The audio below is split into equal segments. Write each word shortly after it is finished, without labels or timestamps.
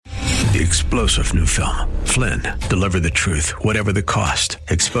the explosive new film, Flynn, Deliver the Truth, Whatever the Cost,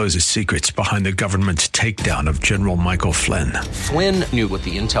 exposes secrets behind the government's takedown of General Michael Flynn. Flynn knew what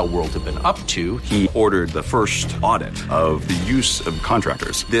the intel world had been up to. He ordered the first audit of the use of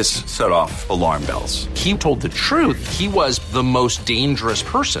contractors. This set off alarm bells. He told the truth. He was the most dangerous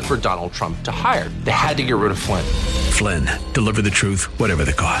person for Donald Trump to hire. They had to get rid of Flynn. Flynn, Deliver the Truth, Whatever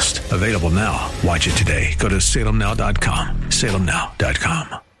the Cost. Available now. Watch it today. Go to salemnow.com.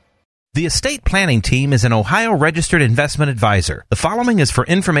 salemnow.com. The estate planning team is an Ohio registered investment advisor. The following is for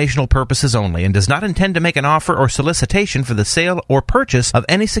informational purposes only and does not intend to make an offer or solicitation for the sale or purchase of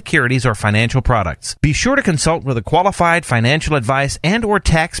any securities or financial products. Be sure to consult with a qualified financial advice and or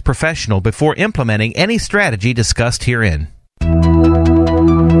tax professional before implementing any strategy discussed herein.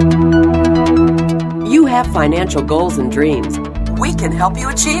 You have financial goals and dreams. We can help you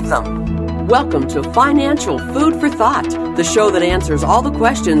achieve them. Welcome to Financial Food for Thought, the show that answers all the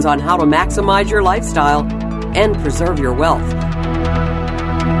questions on how to maximize your lifestyle and preserve your wealth.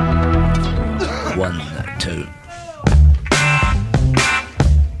 1, 2.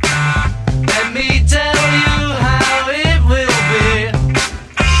 Let me tell you how it will be.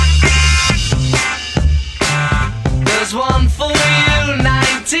 There's one for you,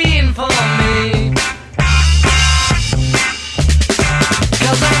 19 for me.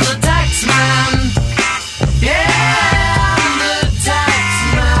 'Cause I'm the tax man. Yeah, I'm the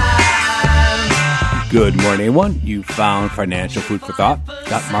tax man. Good morning, everyone. You found Financial Food for Thought.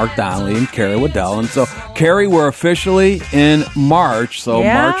 Got Mark Donnelly and Carrie Waddell. And so, Carrie, we're officially in March. So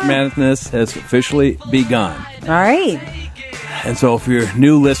March Madness has officially begun. All right. And so if you're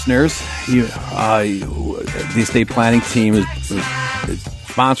new listeners, the estate planning team is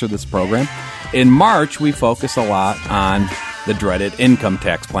sponsored this program. In March, we focus a lot on the dreaded income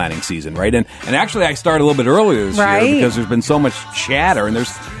tax planning season, right? And actually, I started a little bit earlier this year because there's been so much chatter, and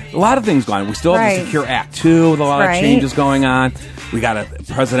there's a lot of things going on. We still have the Secure Act 2 with a lot of changes going on. We got a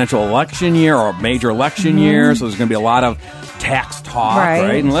presidential election year or a major election year, so there's going to be a lot of tax talk,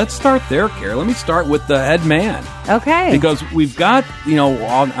 right? And let's start there, Carrie. Let me start with the head man. Okay. Because we've got,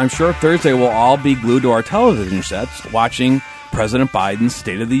 I'm sure Thursday we'll all be glued to our television sets watching President Biden's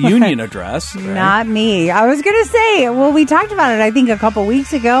State of the Union address. Right? Not me. I was going to say, well, we talked about it, I think, a couple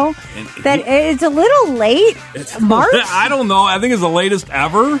weeks ago, that it's a little late. March? I don't know. I think it's the latest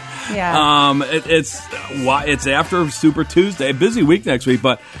ever. Yeah. It's after Super Tuesday. Busy week next week,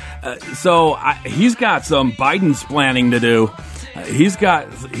 but he's got some Biden's planning to do. He's got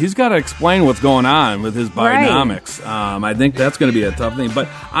to explain what's going on with his Bidenomics. I think that's going to be a tough thing. But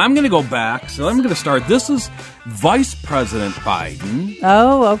I'm going to go back. So I'm going to start. This is Vice President Biden.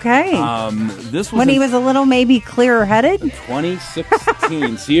 Oh, okay. This was when he was a little maybe clearer-headed?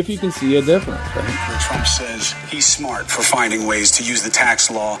 2016. See if you can see a difference. Where Trump says he's smart for finding ways to use the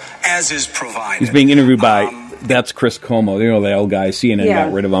tax law as is provided. He's being interviewed by... That's Chris Cuomo, the old guy. CNN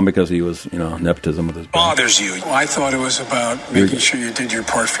got rid of him because he was, nepotism with his bank. Bothers you. Well, I thought it was about making sure you did your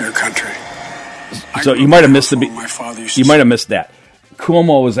part for your country. So you might have missed You might have missed that.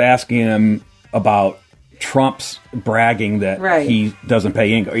 Cuomo was asking him about Trump's bragging that he doesn't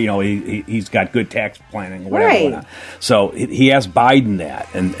pay income. He's got good tax planning, or whatever. Whatnot. So he asked Biden that,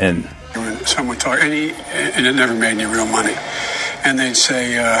 and when someone talked, and it never made any real money. And they'd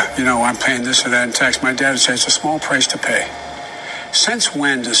say, I'm paying this or that in tax. My dad would say, it's a small price to pay. Since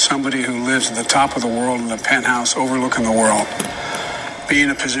when does somebody who lives at the top of the world in a penthouse overlooking the world be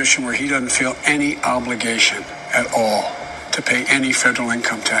in a position where he doesn't feel any obligation at all to pay any federal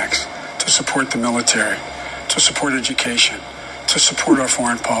income tax, to support the military, to support education, to support our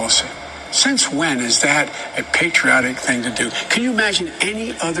foreign policy? Since when is that a patriotic thing to do? Can you imagine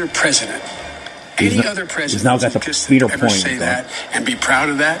any other president? Any other president he's now got the feeder ever point say that and be proud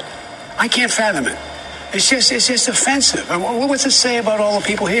of that? I can't fathom it. It's just offensive. What's it say about all the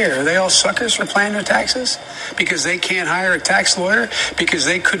people here? Are they all suckers for paying their taxes? Because they can't hire a tax lawyer? Because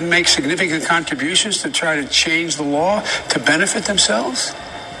they couldn't make significant contributions to try to change the law to benefit themselves?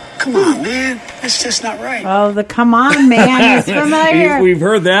 Come on, man. That's just not right. Oh, the come on, man is familiar. We've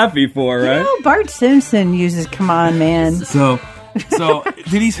heard that before, right? Bart Simpson uses come on, man. So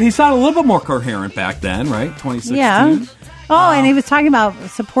did he sound a little bit more coherent back then, right? 2016. Yeah. Oh, and he was talking about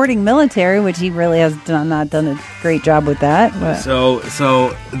supporting military, which he really has not done a great job with that. But. So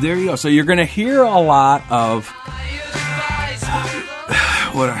there you go. So you're going to hear a lot of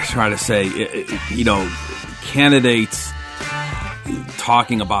what I'm trying to say. Candidates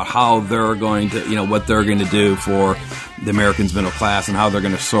talking about how they're going to, what they're going to do for the Americans' middle class and how they're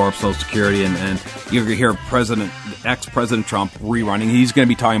going to shore up Social Security. And you're going to hear ex-President Trump rerunning. He's going to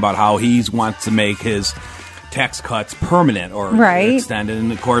be talking about how he wants to make his tax cuts permanent or Right. extended.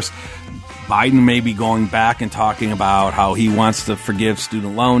 And, of course, Biden may be going back and talking about how he wants to forgive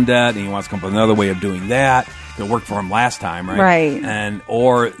student loan debt and he wants to come up with another way of doing that. That worked for him last time, right? Right. And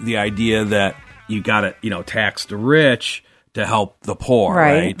or the idea that you got to, tax the rich to help the poor,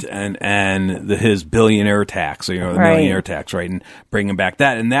 Right. right? And his billionaire tax, or, the Right. millionaire tax, right? And bringing back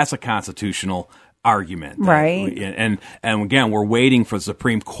that. And that's a constitutional argument. Right. And again, we're waiting for the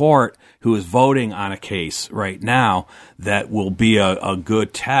Supreme Court, who is voting on a case right now that will be a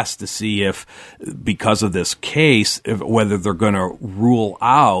good test to see if, because of this case, whether they're going to rule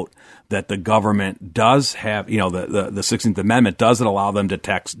out that the government does have, the 16th Amendment doesn't allow them to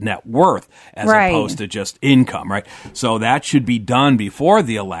tax net worth as Right. opposed to just income, right? So that should be done before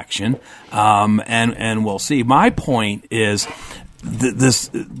the election, and we'll see. My point is,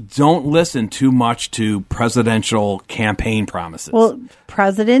 don't listen too much to presidential campaign promises. Well,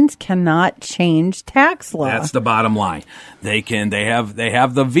 presidents cannot change tax law. That's the bottom line. They have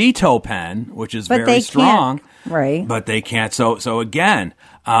the veto pen, which is But very they strong, can't. Right? But they can't. So again,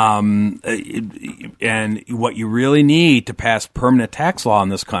 and what you really need to pass permanent tax law in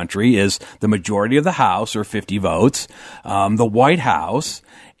this country is the majority of the House, or 50 votes, the White House,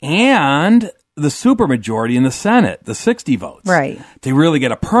 and the supermajority in the Senate, the 60 votes. Right. To really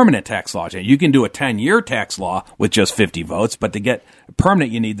get a permanent tax law change. You can do a 10-year tax law with just 50 votes, but to get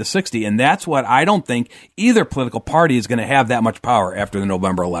permanent, you need the 60. And that's what I don't think either political party is going to have that much power after the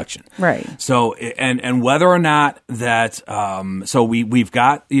November election. Right. So, and whether or not that, so we've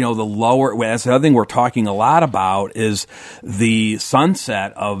got, the lower, that's the other thing we're talking a lot about is the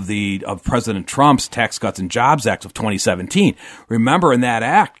sunset of President Trump's Tax Cuts and Jobs Act of 2017. Remember, in that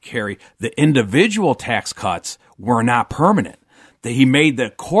act, Carrie, the individual tax cuts were not permanent. He made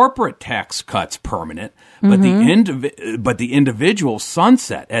the corporate tax cuts permanent, but the individual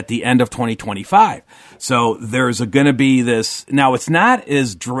sunset at the end of 2025. So there's going to be this. Now, it's not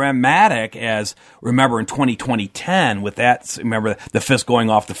as dramatic as, remember, in 2010 with that. Remember the fist going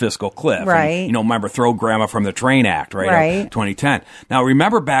off the fiscal cliff, right? And, remember throw grandma from the train act, right? Right. 2010. Now,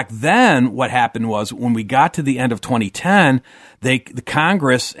 remember back then, what happened was when we got to the end of 2010, the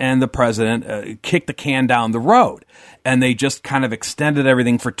Congress and the president kicked the can down the road. And they just kind of extended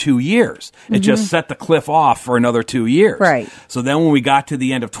everything for 2 years. It just set the cliff off for another 2 years. Right. So then when we got to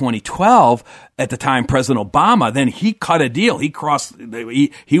the end of 2012, at the time, President Obama, then he cut a deal. He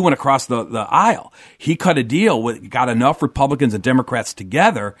went across the aisle. He cut a deal got enough Republicans and Democrats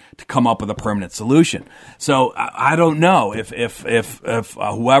together to come up with a permanent solution. So I don't know if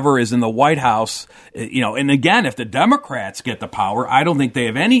whoever is in the White House, and again, if the Democrats get the power, I don't think they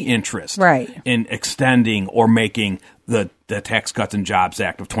have any interest in extending or making the Tax Cuts and Jobs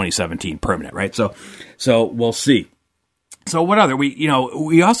Act of 2017 permanent, right? So we'll see. So what other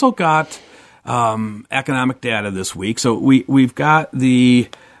we also got economic data this week. So we've got the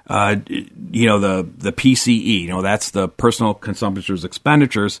the PCE. That's the personal consumption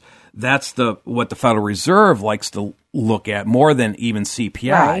expenditures. That's what the Federal Reserve likes to look at more than even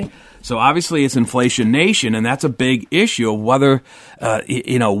CPI. Right. So obviously it's inflation nation, and that's a big issue of whether,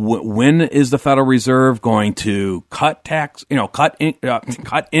 when is the Federal Reserve going to cut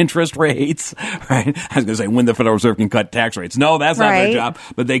cut interest rates, right? I was going to say when the Federal Reserve can cut tax rates. No, that's not their job,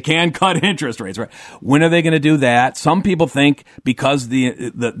 but they can cut interest rates, right? When are they going to do that? Some people think because the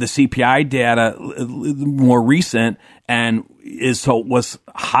CPI data more recent and was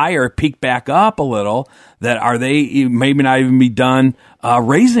higher, peaked back up a little, that are they maybe not even be done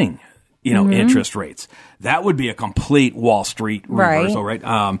raising interest rates. That would be a complete Wall Street reversal,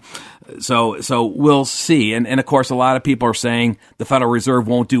 right? So we'll see. And of course, a lot of people are saying the Federal Reserve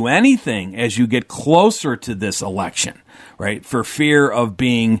won't do anything as you get closer to this election, right? For fear of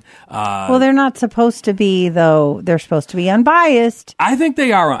being... well, they're not supposed to be, though. They're supposed to be unbiased. I think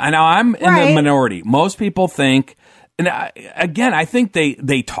they are. And now I'm in the minority. Most people think... And I think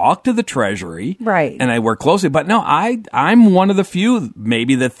they talk to the Treasury, right? And they work closely. But no, I'm one of the few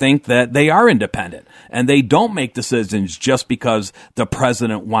maybe that think that they are independent and they don't make decisions just because the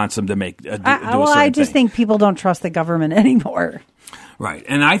president wants them to make. I just think people don't trust the government anymore. Right,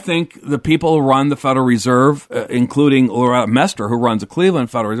 and I think the people who run the Federal Reserve, including Loretta Mester, who runs the Cleveland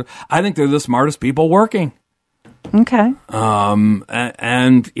Federal Reserve, I think they're the smartest people working. Okay.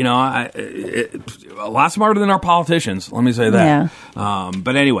 And a lot smarter than our politicians. Let me say that. Yeah.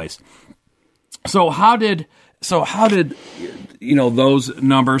 But anyways, so how did those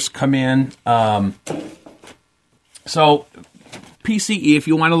numbers come in? So PCE, if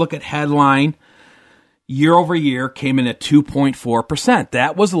you want to look at headline, year over year came in at 2.4%.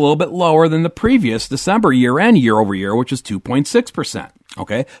 That was a little bit lower than the previous December year over year, which is 2.6%.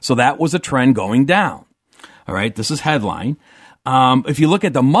 Okay, so that was a trend going down. All right, this is headline. If you look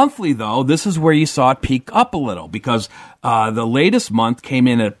at the monthly, though, this is where you saw it peak up a little because the latest month came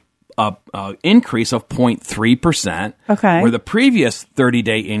in at an increase of 0.3%, okay, where the previous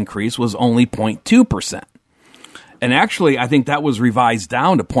 30-day increase was only 0.2%. And actually, I think that was revised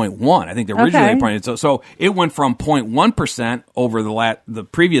down to 0.1. I think the originally pointed so it went from 0.1% over the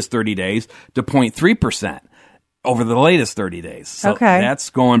previous 30 days to 0.3% over the latest 30 days. So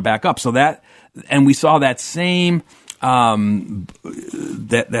that's going back up. So and we saw that same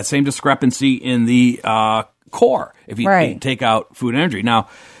that same discrepancy in the core if you take out food and energy. Now,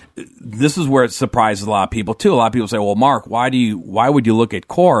 this is where it surprises a lot of people too. A lot of people say, "Well, Mark, why would you look at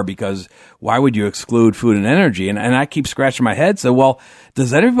core? Because why would you exclude food and energy?" And I keep scratching my head. So, well,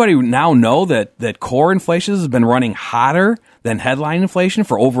 does everybody now know that core inflation has been running hotter than headline inflation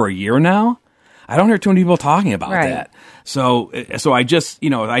for over a year now? I don't hear too many people talking about that. So I just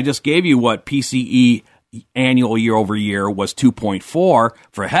gave you what PCE annual year over year was 2.4 for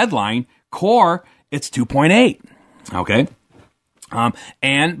headline. Core, it's 2.8. Okay. But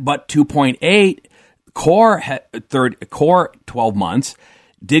 2.8 core 12 months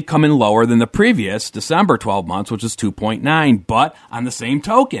did come in lower than the previous December 12 months, which is 2.9, but on the same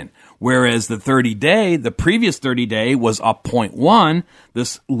token, whereas the previous 30-day was up 0.1,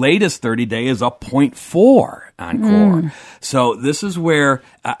 this latest 30-day is up 0.4 on core. So this is where,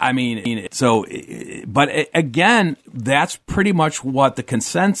 but again, that's pretty much what the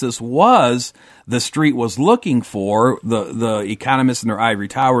consensus was. The street was looking for, the economists in their ivory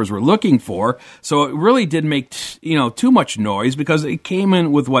towers were looking for. So it really didn't make too much noise because it came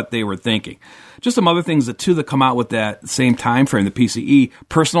in with what they were thinking. Just some other things that come out with that same time frame, the PCE,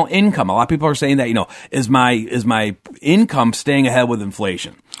 personal income. A lot of people are saying that, is my income staying ahead with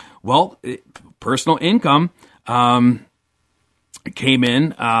inflation? Well, personal income came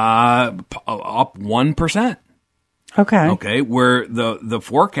in up 1%. Okay, where the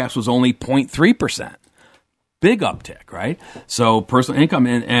forecast was only 0.3%. Big uptick, right? So personal income,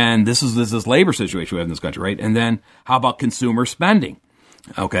 and this is labor situation we have in this country, right? And then how about consumer spending?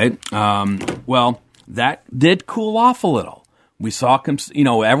 Okay, well, that did cool off a little. We saw,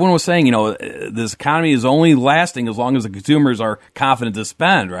 everyone was saying, this economy is only lasting as long as the consumers are confident to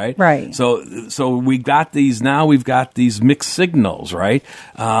spend, right? Right. So we got these, now we've got these mixed signals, right?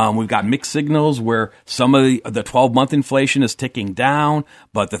 We've got mixed signals where some of the 12-month inflation is ticking down,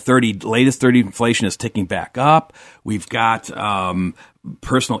 but the latest 30 inflation is ticking back up. We've got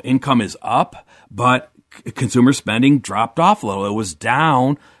personal income is up, but consumer spending dropped off a little. It was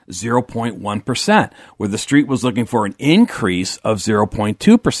down 0.1%, where the street was looking for an increase of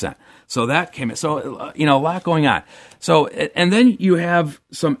 0.2%. So that came in. So, a lot going on. So, and then you have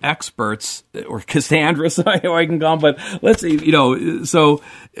some experts, or Cassandra, so I can call them, but let's see, so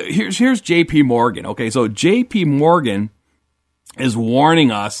here's JP Morgan. Okay, so JP Morgan is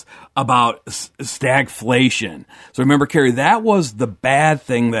warning us about stagflation. So remember, Carrie, that was the bad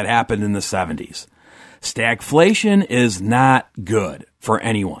thing that happened in the 70s. Stagflation is not good for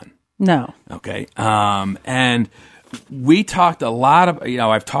anyone. No. Okay. And we talked a lot of,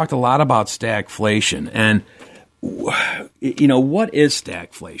 I've talked a lot about stagflation. And, what is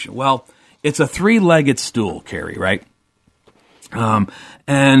stagflation? Well, it's a three-legged stool, Carrie, right?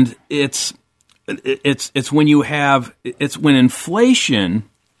 And it's when when inflation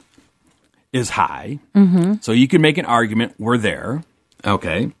is high. Mm-hmm. So you can make an argument we're there.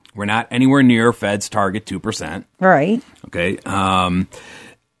 Okay. We're not anywhere near Fed's target 2%. Right. Okay.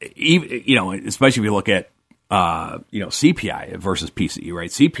 Even, especially if you look at, CPI versus PCE, right?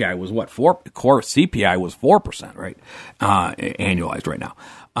 CPI was what? Core CPI was 4%, right? Annualized right now.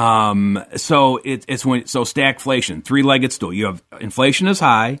 So stagflation, three-legged stool. You have inflation is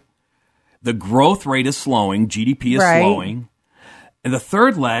high. The growth rate is slowing. GDP is slowing. And the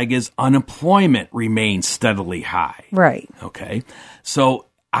third leg is unemployment remains steadily high. Right. Okay. So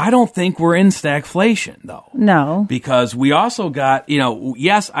I don't think we're in stagflation, though. No. Because we also got,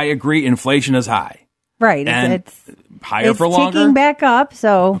 yes, I agree, inflation is high. Right. And it's higher for longer. It's ticking back up,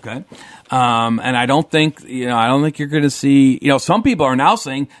 so. Okay. And I don't think you're going to see, some people are now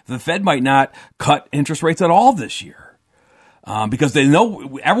saying the Fed might not cut interest rates at all this year. Because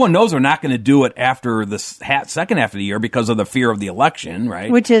everyone knows they're not going to do it after the second half of the year because of the fear of the election,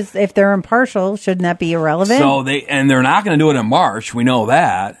 right? Which is, if they're impartial, shouldn't that be irrelevant? So they're not going to do it in March. We know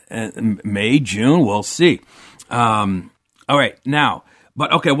that. May, June, we'll see. All right, now,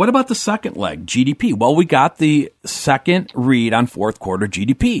 but okay, what about the second leg, GDP? Well, we got the second read on fourth quarter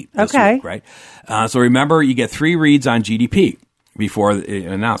GDP this week, right? So remember, you get 3 reads on GDP before it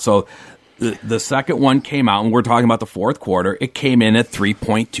announced. So the second one came out, and we're talking about the fourth quarter. It came in at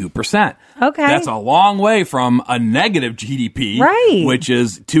 3.2%. Okay. That's a long way from a negative GDP, right? Which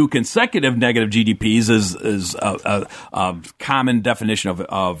is 2 consecutive negative GDPs is a common definition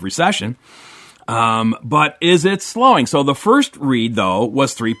of recession. But is it slowing? So the first read, though,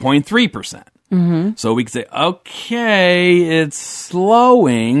 was 3.3%. Mm-hmm. So we could say, okay, it's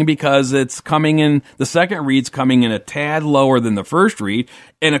slowing because it's coming in, the second read's coming in a tad lower than the first read.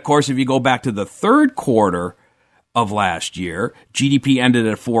 And of course, if you go back to the third quarter of last year, GDP ended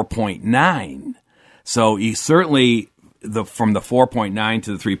at 4.9. So you certainly, from the 4.9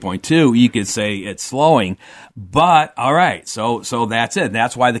 to the 3.2, you could say it's slowing. But all right, so that's it.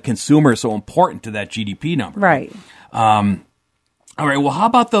 That's why the consumer is so important to that GDP number. Right. All right, well, how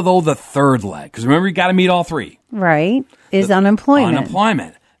about the third leg? Because remember, you got to meet all three. Right. Is unemployment.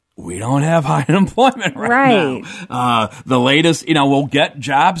 Unemployment. We don't have high unemployment right now. The latest, we'll get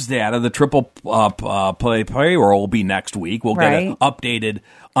jobs data. The triple payroll will be next week. We'll get an updated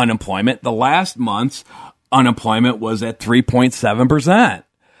unemployment. The last month's unemployment was at 3.7%.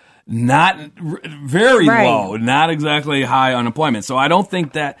 Not very low, not exactly high unemployment. So I don't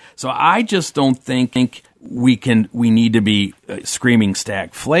think that. So I just don't think we need to be screaming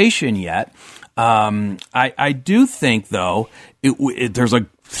stagflation yet. I do think though there's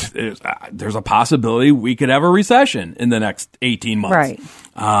a possibility we could have a recession in the next 18 months. Right.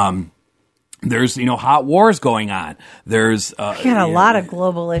 There's hot wars going on. There's got a lot of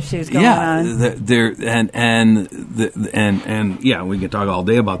global issues going on. Yeah, we can talk all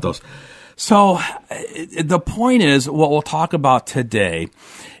day about those. So the point is, what we'll talk about today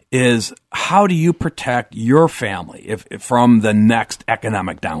is how do you protect your family from the next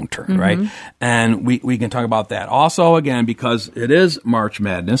economic downturn, mm-hmm. right? And we can talk about that. Also, again, because it is March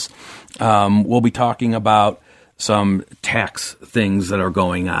Madness, we'll be talking about some tax things that are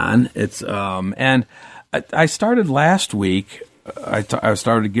going on. It's and I started last week. I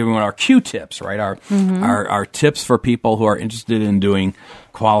started giving our Q tips, right? Our tips for people who are interested in doing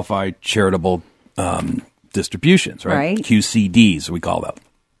qualified charitable distributions, right? QCDs, we call them.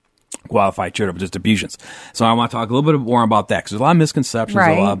 Qualified charitable distributions. So I want to talk a little bit more about that because there's a lot of misconceptions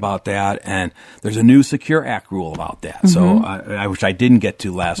a lot about that, and there's a new Secure Act rule about that. Mm-hmm. So which I didn't get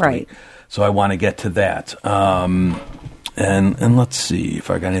to last week. So I want to get to that. And let's see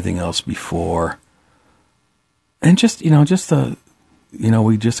if I got anything else before. And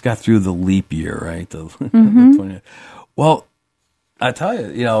we just got through the leap year, right? Mm-hmm. Well, I tell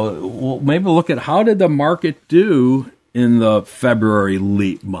you, we'll maybe look at how did the market do in the February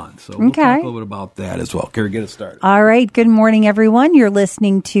leap month. So we'll talk a little bit about that as well. Carrie, get us started. All right. Good morning, everyone. You're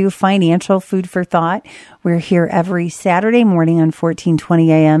listening to Financial Food for Thought. We're here every Saturday morning on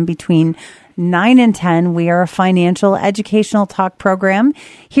 1420 a.m. between 9 and 10. We are a financial educational talk program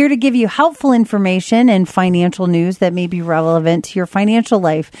here to give you helpful information and financial news that may be relevant to your financial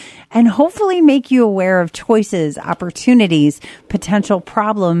life and hopefully make you aware of choices, opportunities, potential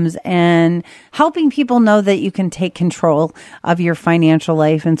problems, and helping people know that you can take control of your financial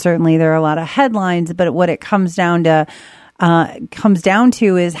life. And certainly there are a lot of headlines, but what it comes down to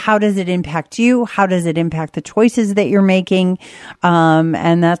is how does it impact you? How does it impact the choices that you're making?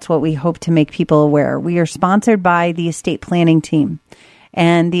 And that's what we hope to make people aware. We are sponsored by the estate planning team.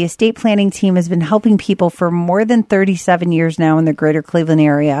 And the estate planning team has been helping people for more than 37 years now in the greater Cleveland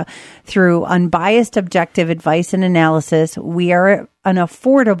area through unbiased, objective advice and analysis. We are an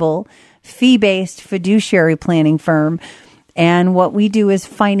affordable, fee-based fiduciary planning firm. And what we do is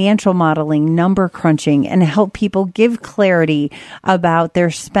financial modeling, number crunching, and help people give clarity about their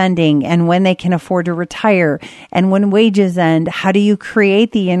spending and when they can afford to retire and when wages end. How do you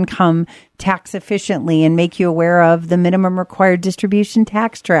create the income tax efficiently and make you aware of the minimum required distribution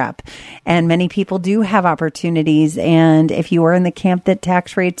tax trap? And many people do have opportunities. And if you are in the camp that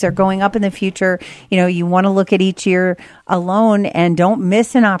tax rates are going up in the future, you want to look at each year alone and don't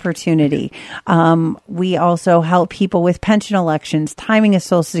miss an opportunity. We also help people with pension elections, timing of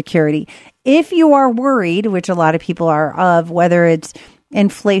Social Security. If you are worried, which a lot of people are, of whether it's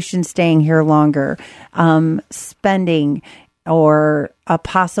inflation staying here longer, spending, or a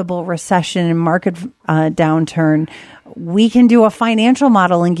possible recession and market downturn, we can do a financial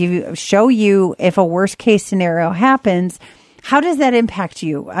model and show you if a worst case scenario happens, how does that impact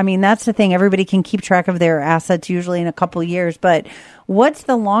you? I mean, that's the thing. Everybody can keep track of their assets usually in a couple of years, but what's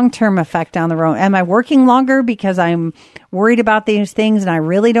the long-term effect down the road? Am I working longer because I'm worried about these things and I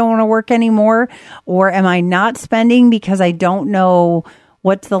really don't want to work anymore? Or am I not spending because I don't know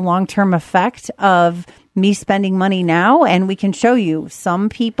what's the long-term effect of me spending money now? And we can show you some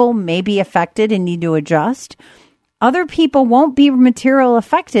people may be affected and need to adjust. other people won't be material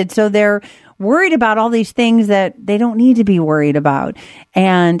affected. So they're worried about all these things that they don't need to be worried about.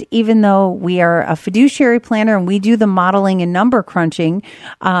 And even though we are a fiduciary planner and we do the modeling and number crunching,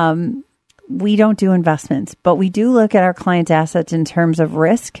 we don't do investments, but we do look at our clients' assets in terms of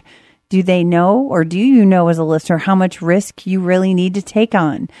risk. Do they know, or do you know as a listener, how much risk you really need to take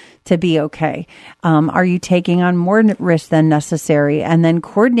on to be okay? Are you taking on more risk than necessary? And then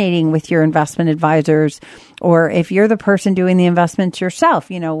coordinating with your investment advisors, or if you're the person doing the investments yourself,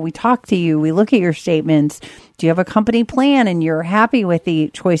 we talk to you, we look at your statements. Do you have a company plan and you're happy with the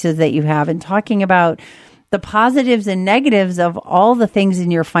choices that you have? And talking about the positives and negatives of all the things in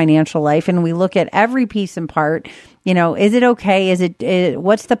your financial life. And we look at every piece and part. Is it okay?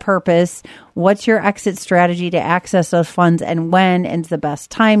 What's the purpose? What's your exit strategy to access those funds, and when is the best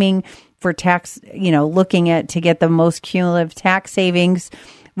timing for tax, looking at to get the most cumulative tax savings?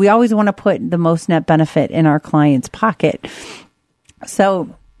 We always want to put the most net benefit in our client's pocket. So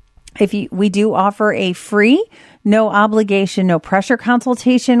we do offer a free, no obligation, no pressure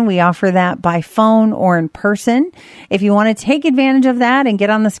consultation. We offer that by phone or in person. If you want to take advantage of that and get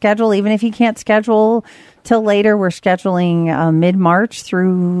on the schedule, even if you can't schedule till later, we're scheduling mid-March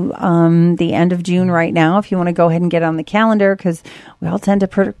through the end of June right now. If you want to go ahead and get on the calendar, because we all tend to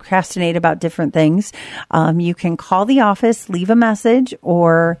procrastinate about different things, you can call the office, leave a message,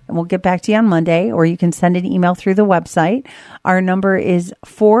 and we'll get back to you on Monday, or you can send an email through the website. Our number is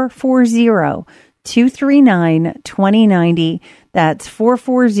 440-239-2090. That's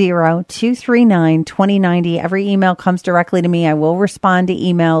 440-239-2090. Every email comes directly to me. I will respond to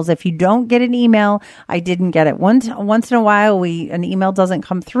emails. If you don't get an email, I didn't get it. Once in a while, an email doesn't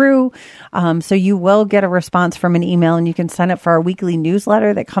come through. So you will get a response from an email, and you can sign up for our weekly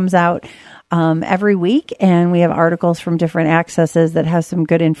newsletter that comes out every week, and we have articles from different accesses that have some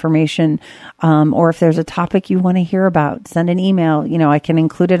good information. Or if there's a topic you want to hear about, send an email. I can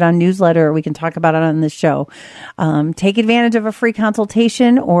include it on newsletter, or we can talk about it on the show. Take advantage of a free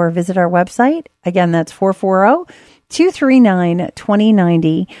consultation or visit our website. Again, that's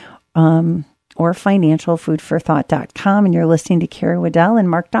 440-239-2090, or financialfoodforthought.com. And you're listening to Carrie Waddell and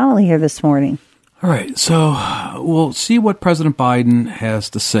Mark Donnelly here this morning. All right, so we'll see what President Biden has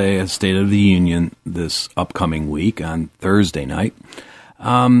to say at State of the Union this upcoming week on Thursday night.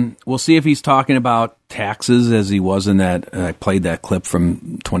 We'll see if he's talking about taxes, as he was in that. I played that clip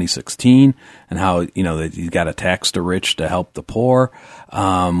from 2016, and how that he's got to tax the rich to help the poor.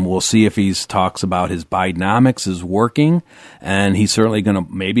 We'll see if he talks about his Bidenomics is working, and he's certainly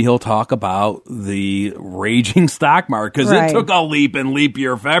maybe he'll talk about the raging stock market, because It took a leap in leap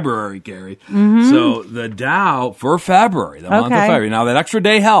year February, Carrie. Mm-hmm. So the Dow for February, the month of February. Now that extra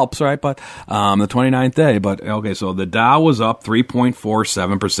day helps, right? But the 29th day. But okay, so the Dow was up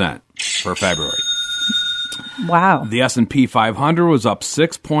 3.47% for February. Wow. The S&P 500 was up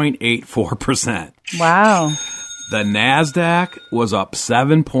 6.84%. Wow. The NASDAQ was up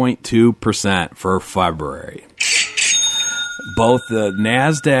 7.2% for February. Both the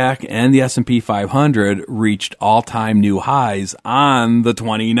NASDAQ and the S&P 500 reached all-time new highs on the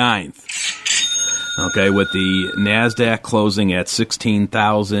 29th. Okay, with the NASDAQ closing at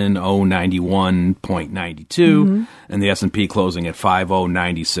 16,091.92, and the S&P closing at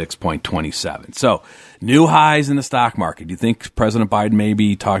 5,096.27. So, new highs in the stock market. Do you think President Biden may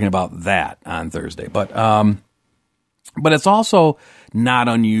be talking about that on Thursday? But it's also not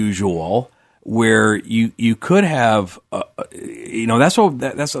unusual where you could have, that's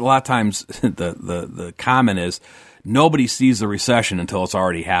a lot of times the comment is, nobody sees the recession until it's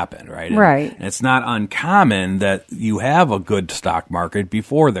already happened, right? Right. And it's not uncommon that you have a good stock market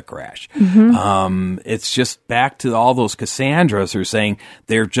before the crash. Mm-hmm. It's just back to all those Cassandras who are saying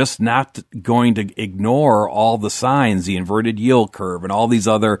they're just not going to ignore all the signs, the inverted yield curve, and all these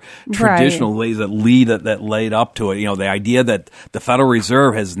other traditional ways that laid up to it. The idea that the Federal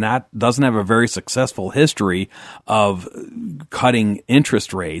Reserve doesn't have a very successful history of cutting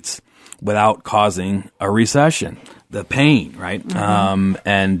interest rates without causing a recession, the pain, right? Mm-hmm.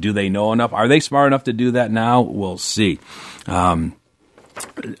 And do they know enough? Are they smart enough to do that now? We'll see.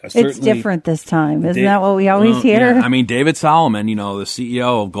 It's different this time. Isn't that what we always hear? Yeah. I mean, David Solomon, the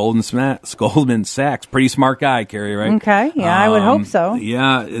CEO of Goldman Sachs, pretty smart guy, Carrie, right? Okay, yeah, I would hope so.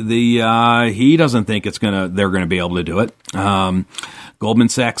 Yeah, he doesn't think they're going to be able to do it. Goldman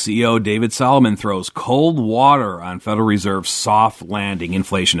Sachs CEO David Solomon throws cold water on Federal Reserve's soft landing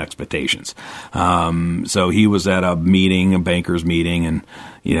inflation expectations. So he was at a bankers meeting, and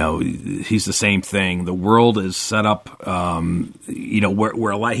he's the same thing. The world is set up, with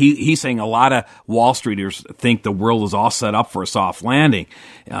where he's saying a lot of Wall Streeters think the world is all set up for a soft landing,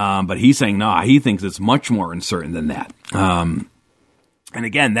 but he's saying no, he thinks it's much more uncertain than that. And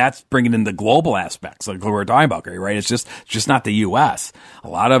again, that's bringing in the global aspects, like we were talking about, Gary, right? It's just not the U.S. A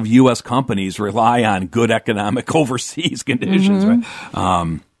lot of U.S. companies rely on good economic overseas conditions, right?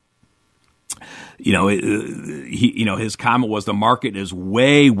 His comment was the market is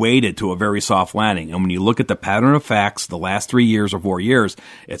way weighted to a very soft landing. And when you look at the pattern of facts, the last 3 years or 4 years,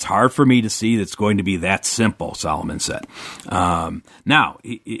 it's hard for me to see that it's going to be that simple, Solomon said. Now,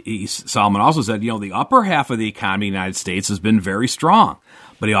 Solomon also said, the upper half of the economy in the United States has been very strong.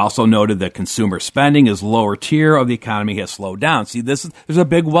 But he also noted that consumer spending is lower tier of the economy has slowed down. See, there's a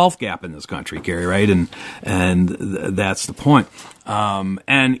big wealth gap in this country, Gary, right? And that's the point.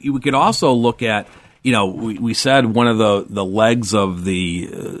 And we could also look at, we said one of the legs of the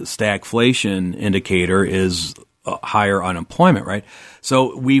stagflation indicator is higher unemployment, right?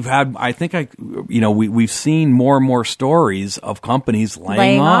 So we've had, we've seen more and more stories of companies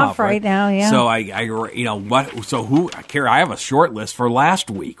laying off right now. Yeah. So Carrie, I have a short list for last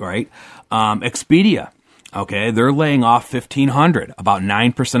week, right? Expedia. Okay. They're laying off 1,500, about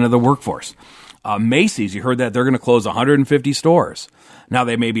 9% of the workforce. Macy's, you heard that they're going to close 150 stores. Now,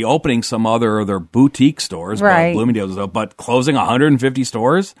 they may be opening some other of their boutique stores, right. Bloomingdale's, but closing 150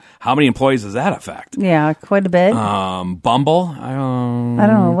 stores? How many employees does that affect? Yeah, quite a bit. Bumble? I don't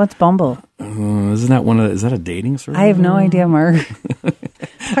know. What's Bumble? Is that a dating service? I have no idea, Mark.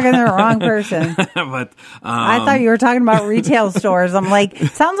 Talking to the wrong person. But I thought you were talking about retail stores. I'm like,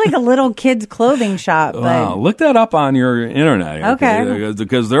 sounds like a little kid's clothing shop. But look that up on your internet. Okay.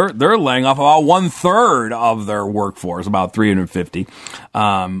 Because they're laying off about 1/3 of their workforce, about 350.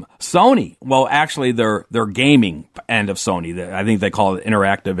 Sony, well, actually, their gaming end of Sony, I think they call it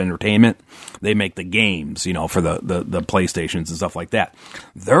interactive entertainment. They make the games, for the PlayStations and stuff like that.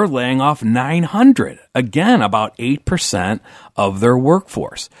 They're laying off 900, again, about 8% of their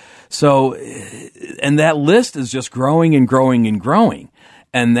workforce. So, and that list is just growing and growing and growing.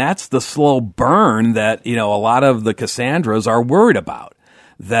 And that's the slow burn that, a lot of the Cassandras are worried about.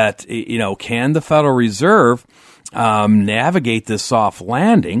 That, can the Federal Reserve navigate this soft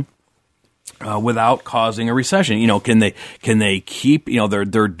landing without causing a recession? Can they keep,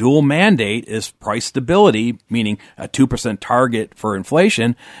 their dual mandate is price stability, meaning a 2% target for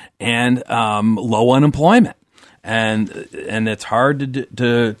inflation and low unemployment. And it's hard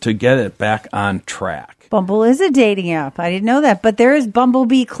to get it back on track. Bumble is a dating app. I didn't know that, but there is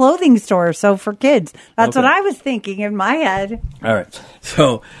Bumblebee clothing store. So for kids, that's what I was thinking in my head. All right.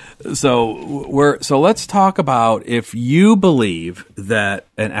 So let's talk about if you believe that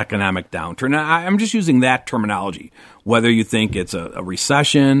an economic downturn. Now, I'm just using that terminology. Whether you think it's a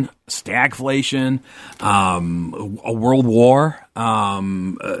recession, stagflation, a world war,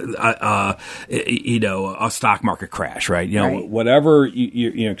 a stock market crash, right? Right. Whatever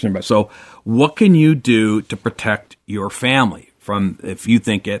you're concerned about. So, what can you do to protect your family from if you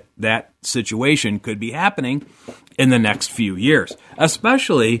think that situation could be happening in the next few years,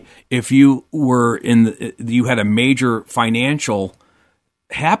 especially if you were you had a major financial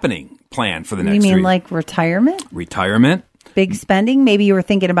happening plan for the next 3 years. You mean like retirement? Retirement. Big spending? Maybe you were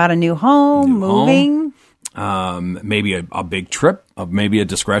thinking about a new home, moving. Maybe a big trip, maybe a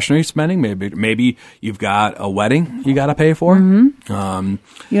discretionary spending. Maybe you've got a wedding you got to pay for. Mm-hmm.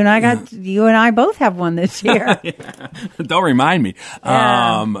 You and I both have one this year. Yeah. Don't remind me.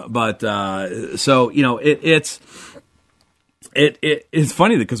 Yeah. It's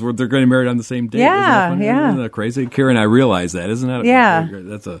funny because they're going to be married on the same day. Yeah, Isn't that crazy? Karen, I realize that, isn't that? Yeah.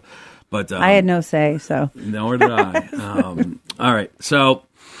 But I had no say, so. Nor did I. All right. So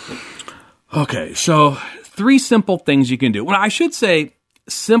 3 simple things you can do. Well, I should say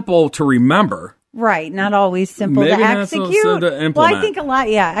simple to remember. Right. Not always simple to execute. So to implement. Well, I think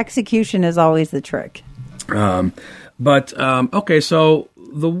execution is always the trick. So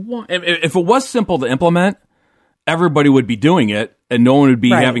the one, if it was simple to implement, everybody would be doing it, and no one would be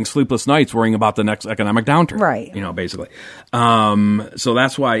having sleepless nights worrying about the next economic downturn. Right. Basically. So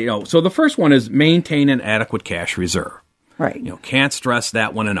that's why, so the first one is maintain an adequate cash reserve. Right. Can't stress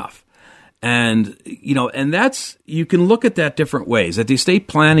that one enough. And, and that's, you can look at that different ways. At the estate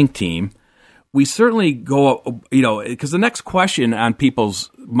planning team, we certainly go, because the next question on people's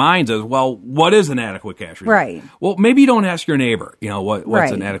minds is, well, what is an adequate cash reserve? Right. Well, maybe you don't ask your neighbor,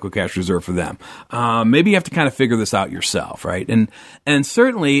 what's an adequate cash reserve for them. Maybe you have to kind of figure this out yourself, right? And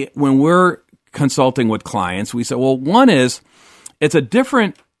certainly when we're consulting with clients, we say, well, one is it's a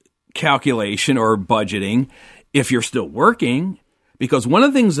different calculation or budgeting if you're still working, because one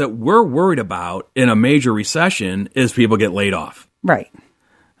of the things that we're worried about in a major recession is people get laid off. Right.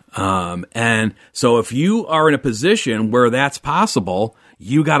 And so if you are in a position where that's possible,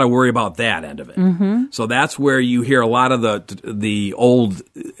 you got to worry about that end of it. Mm-hmm. So that's where you hear a lot of the old,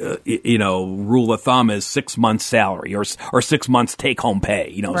 rule of thumb is 6 months salary or 6 months take home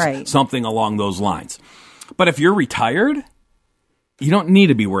pay, right. Something along those lines. But if you're retired, you don't need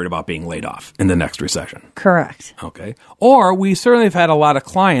to be worried about being laid off in the next recession. Correct. Okay. Or we certainly have had a lot of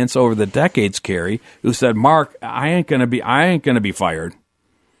clients over the decades, Carrie, who said, Mark, I ain't going to be fired.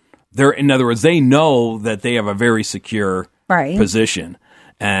 In other words, they know that they have a very secure position.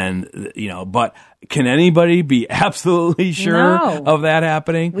 And, but can anybody be absolutely sure of that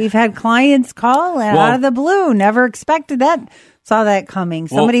happening? We've had clients call out of the blue, never expected that, saw that coming.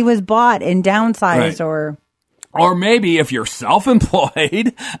 Somebody was bought and downsized Or maybe if you're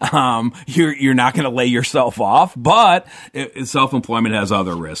self-employed, you're not going to lay yourself off, but self-employment has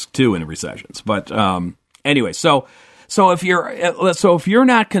other risks too in recessions. But anyway, so if you're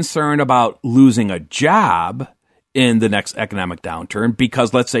not concerned about losing a job in the next economic downturn,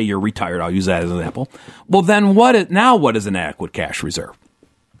 because let's say you're retired, I'll use that as an example. Well, then what is an adequate cash reserve?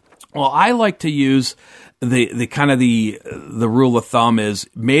 Well, I like to use the kind of the rule of thumb is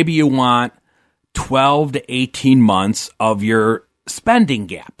maybe you want 12 to 18 months of your spending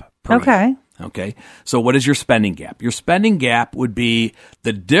gap per year. Okay. So what is your spending gap? Your spending gap would be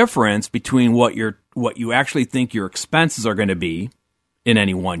the difference between what you actually think your expenses are going to be in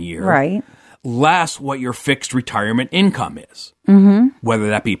any 1 year. Right. Less what your fixed retirement income is. Mm-hmm. Whether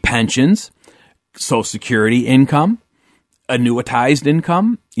that be pensions, Social Security income, annuitized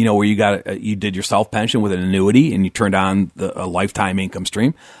income, where you did your self-pension with an annuity and you turned on a lifetime income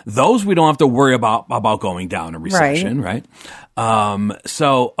stream. Those we don't have to worry about going down in recession, right?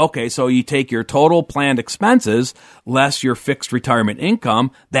 So you take your total planned expenses less your fixed retirement income,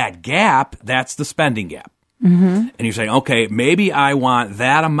 that gap, that's the spending gap. Mm-hmm. And you're saying, okay, maybe I want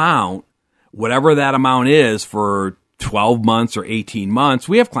that amount, whatever that amount is for 12 months or 18 months.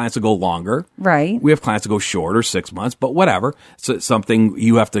 We have clients that go longer. Right. We have clients that go shorter, 6 months, but whatever. It's something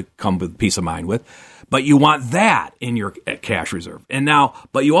you have to come with peace of mind with. But you want that in your cash reserve.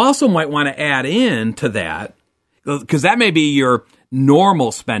 But you also might want to add in to that, because that may be your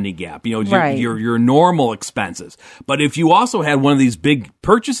normal spending gap, your normal expenses. But if you also had one of these big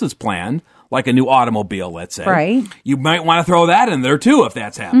purchases planned, like a new automobile, let's say, you might want to throw that in there too if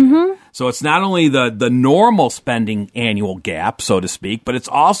that's happening. Mm-hmm. So it's not only the normal spending annual gap, so to speak, but it's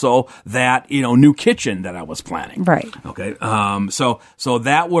also that, new kitchen that I was planning. Right. Okay. So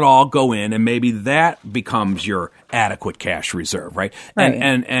that would all go in, and maybe that becomes your adequate cash reserve, right?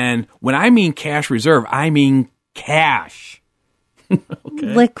 And when I mean cash reserve, I mean cash. Okay.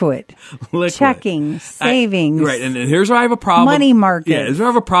 Liquid. Checking, savings. Right. And here's where I have a problem. Money markets. Yeah, here's where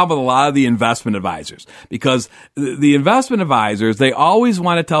I have a problem with a lot of the investment advisors. Because the investment advisors, they always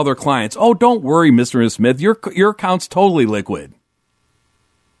want to tell their clients, oh, don't worry, Mr. and Ms. Smith, your account's totally liquid.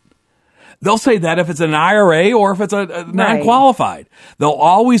 They'll say that if it's an IRA or if it's a non-qualified. They'll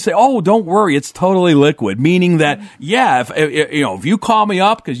always say, oh, don't worry, it's totally liquid. Meaning that, if you call me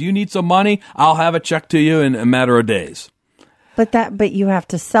up because you need some money, I'll have a check to you in a matter of days. But you have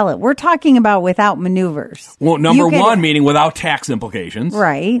to sell it. We're talking about without maneuvers. Well, number one, meaning without tax implications.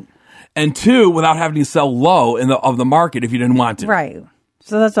 Right. And two, without having to sell low of the market if you didn't want to. Right.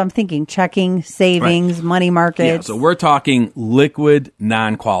 So that's what I'm thinking. Checking, savings, money markets. Yeah, so we're talking liquid,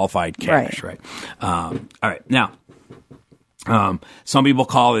 non-qualified cash, right? All right. Now, some people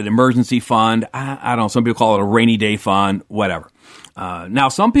call it emergency fund. I don't know. Some people call it a rainy day fund, whatever. Now,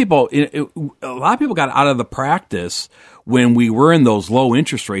 some people, a lot of people got out of the practice when we were in those low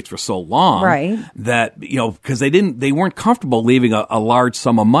interest rates for so long, right? That, because they weren't comfortable leaving a large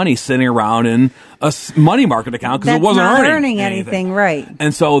sum of money sitting around in a money market account because it wasn't earning anything, right?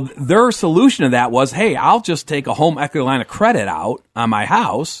 And so their solution to that was, hey, I'll just take a home equity line of credit out on my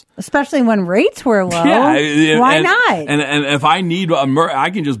house, especially when rates were low. Yeah, why not? And if I need,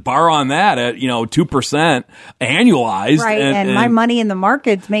 I can just borrow on that at 2% annualized, right? And my money in the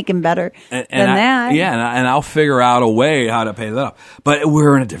market's making better than that. Yeah, and I'll figure out a way how to pay that up. But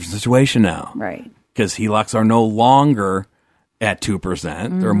we're in a different situation now. Right. Because HELOCs are no longer at 2%.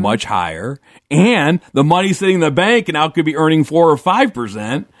 Mm-hmm. They're much higher. And the money sitting in the bank now could be earning 4 or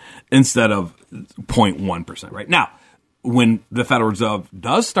 5% instead of 0.1%. Right. Now, when the Federal Reserve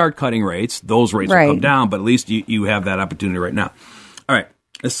does start cutting rates, those rates will come down, but at least you have that opportunity right now. All right.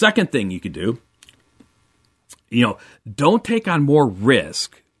 The second thing you could do, don't take on more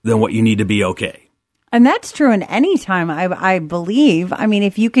risk than what you need to be okay. And that's true in any time, I believe. I mean,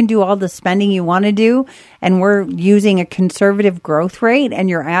 if you can do all the spending you want to do and we're using a conservative growth rate and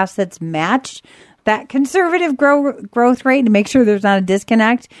your assets match that conservative growth rate to make sure there's not a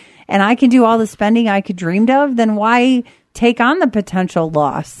disconnect, and I can do all the spending I could dreamed of, then why take on the potential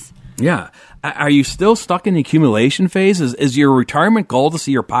loss? Yeah. Are you still stuck in the accumulation phase? Is your retirement goal to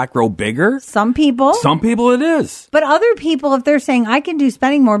see your pot grow bigger? Some people. Some people it is. But other people, if they're saying, I can do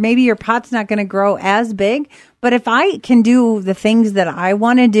spending more, maybe your pot's not going to grow as big. But if I can do the things that I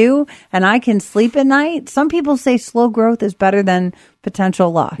want to do and I can sleep at night, some people say slow growth is better than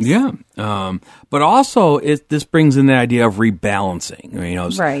potential loss. Yeah. But also, this brings in the idea of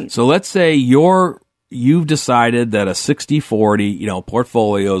rebalancing. Right. So let's say you've decided that a 60-40,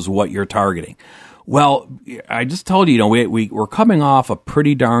 portfolio is what you're targeting. Well, I just told you, we're coming off a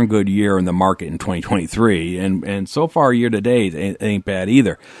pretty darn good year in the market in 2023, and so far year to date ain't bad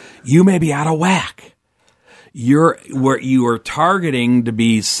either. You may be out of whack. Where you are targeting to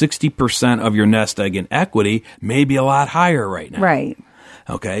be 60% of your nest egg in equity may be a lot higher right now. Right.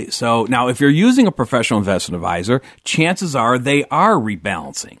 Okay. So now if you're using a professional investment advisor, chances are they are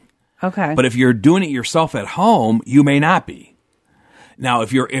rebalancing. Okay. But if you're doing it yourself at home, you may not be. Now,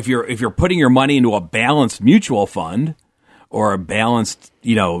 if you're putting your money into a balanced mutual fund or a balanced,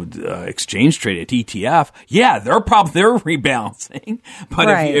 exchange traded ETF, yeah, they're rebalancing. But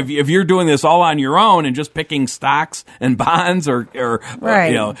right. if you're doing this all on your own and just picking stocks and bonds or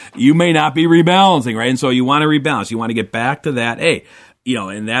right. You may not be rebalancing, right? And so you want to rebalance. You want to get back to that. Hey,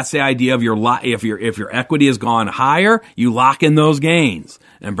 and that's the idea of if your equity has gone higher, you lock in those gains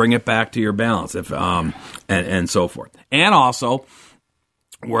and bring it back to your balance, and so forth. And also,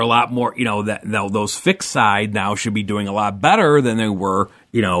 we're a lot more, those fixed side now should be doing a lot better than they were,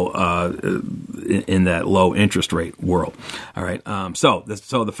 in that low interest rate world. All right. So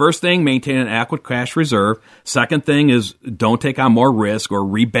the first thing, maintain an adequate cash reserve. Second thing is don't take on more risk or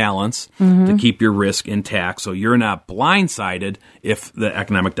rebalance to keep your risk intact so you're not blindsided if the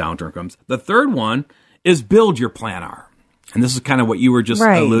economic downturn comes. The third one is build your Plan R. And this is kind of what you were just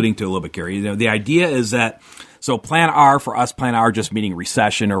alluding to a little bit, Carrie. The idea is that, so Plan R for us, Plan R just meaning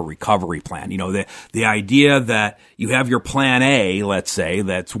recession or recovery plan. The idea that you have your Plan A, let's say,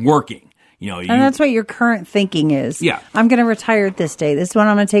 that's working. And that's what your current thinking is. Yeah. I'm going to retire at this day. This is when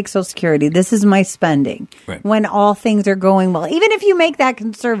I'm going to take Social Security. This is my spending. Right. When all things are going well. Even if you make that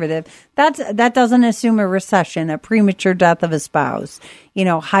conservative, that doesn't assume a recession, a premature death of a spouse,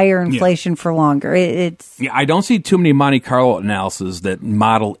 higher inflation for longer. I don't see too many Monte Carlo analyses that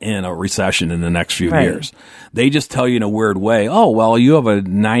model in a recession in the next few years. They just tell you in a weird way, oh, well, you have a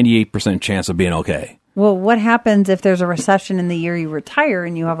 98% chance of being okay. Well, what happens if there's a recession in the year you retire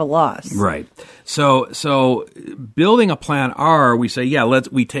and you have a loss? Right. So building a Plan R, we say,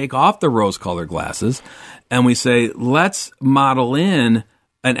 we take off the rose-colored glasses and we say, let's model in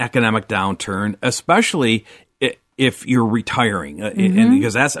an economic downturn, especially if you're retiring, and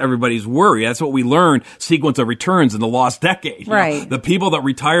because that's everybody's worry. That's what we learned, sequence of returns in the lost decade. Right. The people that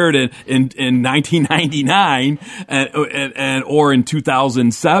retired in 1999 and or in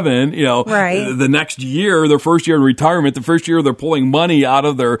 2007, right. The next year, their first year in retirement, the first year they're pulling money out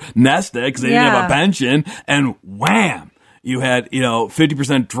of their nest egg because they didn't have a pension, and wham, you had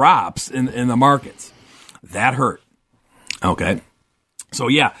 50% drops in the markets. That hurt. Okay. So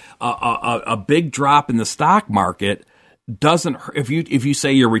a big drop in the stock market doesn't hurt. If you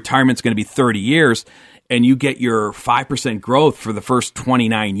say your retirement's going to be 30 years and you get your 5% growth for the first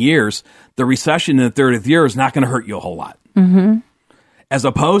 29 years, the recession in the 30th year is not going to hurt you a whole lot. Mm-hmm. As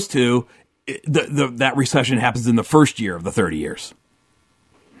opposed to that recession happens in the first year of the 30 years.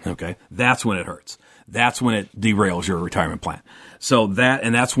 Okay, that's when it hurts. That's when it derails your retirement plan. So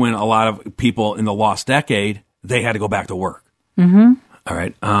that's when a lot of people in the lost decade, they had to go back to work. Mm-hmm. All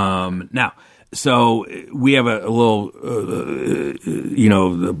right. Now, so we have a little,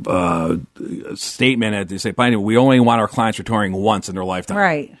 statement at the estate planning. We only want our clients retiring once in their lifetime.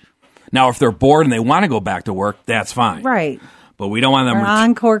 Right. Now, if they're bored and they want to go back to work, that's fine. Right. But we don't want them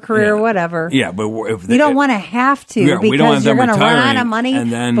encore career, whatever. Yeah, but if you don't want to have to because you're going to run out of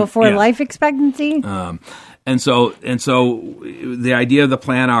money before life expectancy. And so the idea of the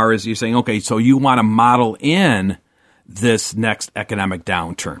Plan R is you're saying, okay, so you want to model in this next economic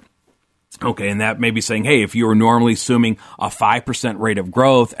downturn. Okay, and that may be saying, hey, if you were normally assuming a 5% rate of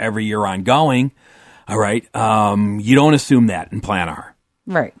growth every year ongoing, all right, you don't assume that in Plan R.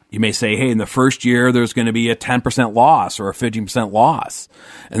 Right. You may say, hey, in the first year, there's going to be a 10% loss or a 15% loss.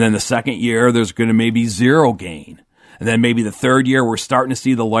 And then the second year, there's going to maybe zero gain. And then maybe the third year, we're starting to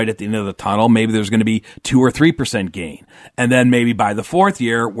see the light at the end of the tunnel. Maybe there's going to be 2 or 3% gain. And then maybe by the fourth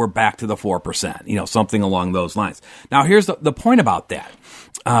year, we're back to the 4%, something along those lines. Now, here's the point about that.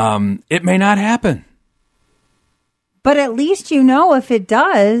 It may not happen. But at least you know if it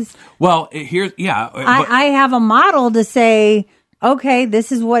does. Well, here's, yeah. I have a model to say, okay,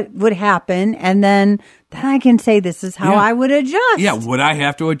 this is what would happen. And then I can say, this is how I would adjust. Yeah, would I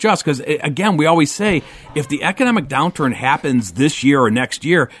have to adjust? Because, again, we always say, if the economic downturn happens this year or next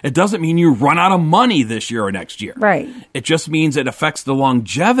year, it doesn't mean you run out of money this year or next year. Right. It just means it affects the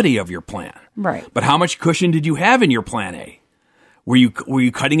longevity of your plan. Right. But how much cushion did you have in your plan A? Were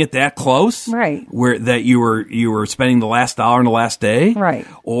you cutting it that close? Right. Where that you were spending the last dollar in the last day? Right.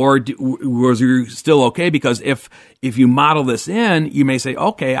 Or was you still okay? Because if you model this in, you may say,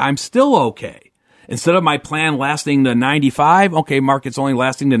 okay, I'm still okay. Instead of my plan lasting to 95, okay, market's only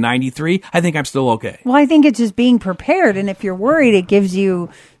lasting to 93. I think I'm still okay. Well, I think it's just being prepared. And if you're worried, it gives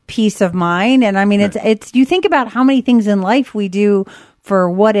you peace of mind. And I mean, it's you think about how many things in life we do for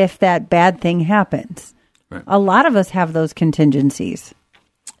what if that bad thing happens. Right. A lot of us have those contingencies.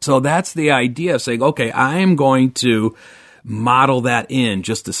 So that's the idea of saying, okay, I am going to model that in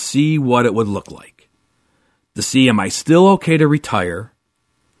just to see what it would look like. To see, am I still okay to retire?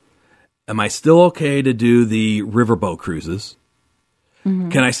 Am I still okay to do the riverboat cruises? Mm-hmm.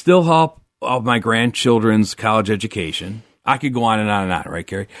 Can I still help my grandchildren's college education? I could go on and on and on, right,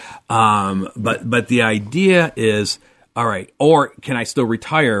 Carrie? But the idea is, all right, or can I still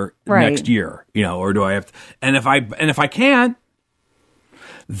retire next year? Or do I have to, and if I can,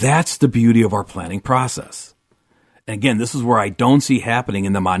 that's the beauty of our planning process. And again, this is where I don't see happening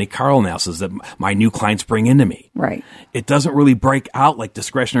in the Monte Carlo analysis that my new clients bring into me. Right. It doesn't really break out like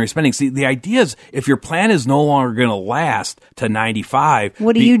discretionary spending. See, the idea is if your plan is no longer going to last to 95,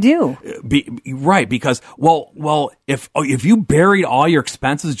 what do you do? Right, because well, if you buried all your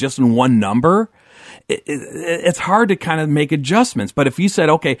expenses just in one number, it's hard to kind of make adjustments. But if you said,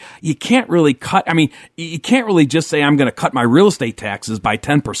 okay, you can't really you can't really just say I'm going to cut my real estate taxes by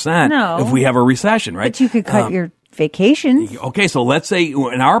 10% if we have a recession, right? But you could cut your vacations. Okay, so let's say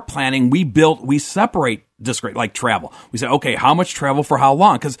in our planning, we separate discrete, like travel. We say, okay, how much travel for how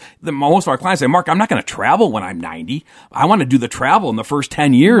long? Because most of our clients say, Mark, I'm not going to travel when I'm 90. I want to do the travel in the first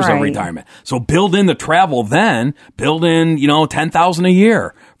 10 years of retirement. So build in the travel then, build in, $10,000 a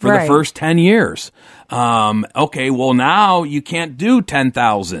year for the first 10 years. Okay, well now you can't do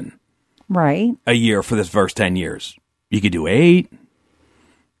 10,000 a year for this first 10 years. You could do 8,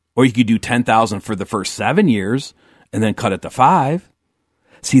 or you could do 10,000 for the first 7 years and then cut it to 5.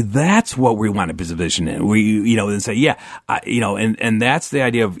 See, that's what we want to position in. And say, and that's the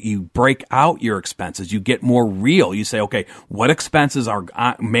idea of you break out your expenses. You get more real. You say, okay, what expenses are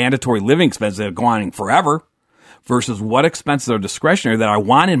mandatory living expenses that go on forever versus what expenses are discretionary that I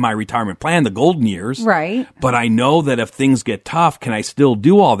want in my retirement plan, the golden years. Right. But I know that if things get tough, can I still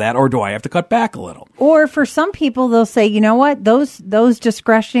do all that, or do I have to cut back a little? Or for some people, they'll say, you know what, those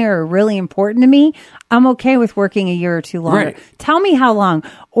discretionary are really important to me. I'm okay with working a year or two longer. Right. Tell me how long.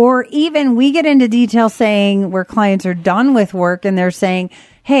 Or even we get into detail saying where clients are done with work and they're saying,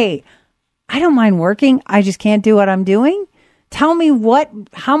 hey, I don't mind working. I just can't do what I'm doing. Tell me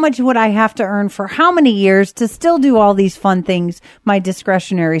how much would I have to earn for how many years to still do all these fun things, my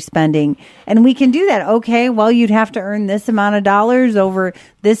discretionary spending? And we can do that. Okay, well, you'd have to earn this amount of dollars over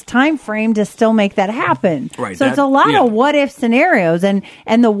this time frame to still make that happen. Right. So it's a lot of what if scenarios, and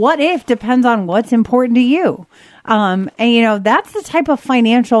the what if depends on what's important to you. And that's the type of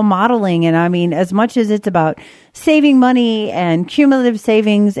financial modeling. And I mean, as much as it's about saving money and cumulative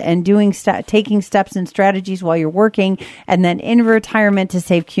savings and taking steps and strategies while you're working, and then in retirement to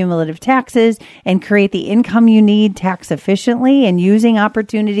save cumulative taxes and create the income you need tax efficiently and using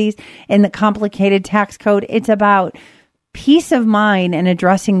opportunities in the complicated tax code. It's about peace of mind and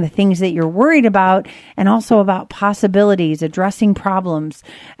addressing the things that you're worried about, and also about possibilities, addressing problems.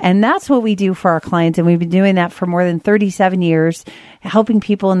 And that's what we do for our clients. And we've been doing that for more than 37 years, helping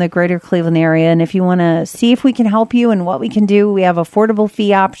people in the greater Cleveland area. And if you want to see if we can help you and what we can do, we have affordable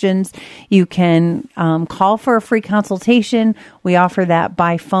fee options. You can call for a free consultation. We offer that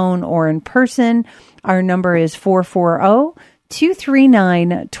by phone or in person. Our number is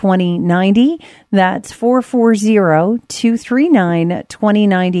 440-239-2090. That's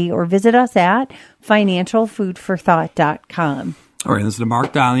 440-239-2090, or visit us at financialfoodforthought.com. All right, this is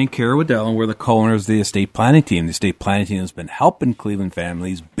Mark Donnelly and Kara Waddell, and we're the co-owners of the estate planning team. The estate planning team has been helping Cleveland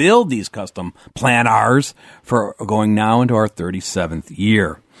families build these custom planners for going now into our 37th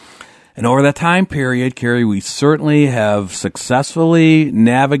year. And over that time period, Carrie, we certainly have successfully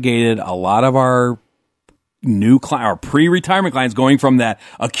navigated a lot of our our pre-retirement clients going from that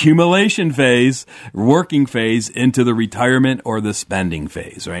accumulation phase, working phase, into the retirement or the spending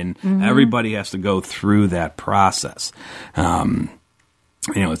phase, right? And everybody has to go through that process.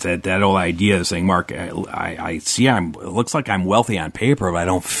 it's that old idea of saying, Mark, I see it looks like I'm wealthy on paper, but I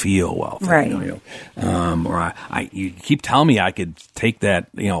don't feel wealthy. Right. Or you keep telling me I could take that,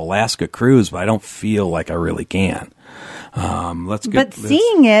 Alaska cruise, but I don't feel like I really can. But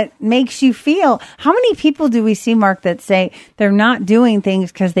seeing it makes you feel. How many people do we see, Mark, that say they're not doing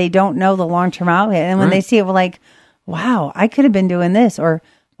things because they don't know the long-term outcome, and when they see it, we're like, wow, I could have been doing this, or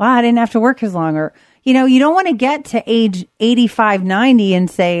wow, I didn't have to work as long, or you don't want to get to age 85, 90 and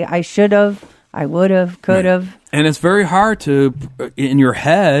say, I should have, I would have, could have. And it's very hard to, in your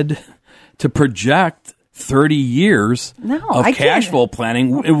head, to project 30 years of cash flow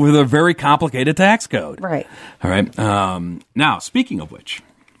planning with a very complicated tax code. Right. All right. Now, speaking of which,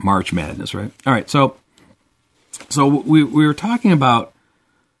 March Madness, right? All right. So we were talking about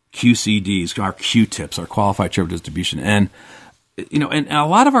QCDs, our Q-tips, our qualified charitable distribution, and and a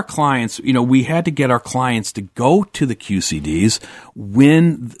lot of our clients, we had to get our clients to go to the QCDs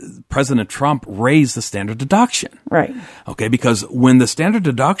when President Trump raised the standard deduction. Right. Okay, because when the standard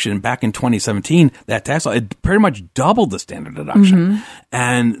deduction back in 2017, that tax law, it pretty much doubled the standard deduction.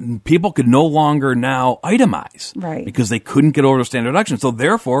 And people could no longer now itemize. Right. Because they couldn't get over the standard deduction. So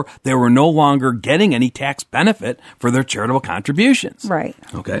therefore, they were no longer getting any tax benefit for their charitable contributions. Right.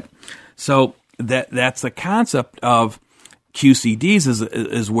 Okay. So that's the concept of QCDs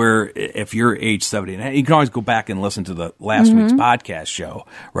is where if you're age 70, and you can always go back and listen to the last week's podcast show,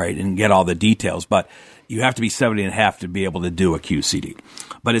 right, and get all the details. But you have to be 70 and a half to be able to do a QCD.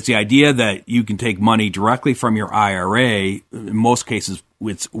 But it's the idea that you can take money directly from your IRA. In most cases,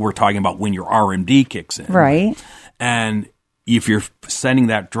 we're talking about when your RMD kicks in. Right. And if you're sending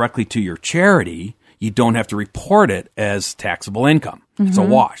that directly to your charity, you don't have to report it as taxable income. It's a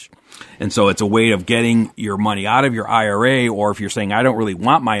wash. And so it's a way of getting your money out of your IRA, or if you're saying, I don't really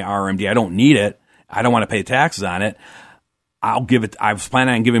want my RMD, I don't need it, I don't want to pay taxes on it, I was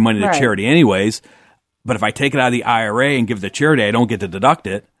planning on giving money to charity anyways, but if I take it out of the IRA and give it to charity, I don't get to deduct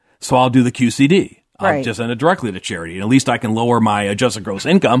it, so I'll do the QCD. I'll just send it directly to charity. And at least I can lower my adjusted gross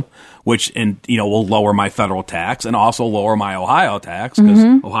income, which will lower my federal tax and also lower my Ohio tax, because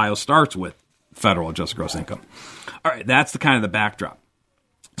Ohio starts with federal adjusted gross income. All right, that's the kind of the backdrop.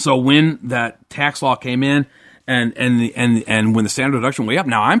 So when that tax law came in, and when the standard deduction went up,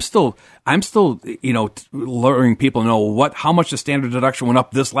 now I'm still letting people know how much the standard deduction went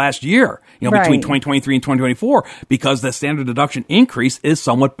up this last year, between 2023 and 2024, because the standard deduction increase is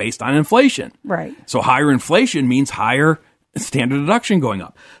somewhat based on inflation. Right. So higher inflation means higher standard deduction going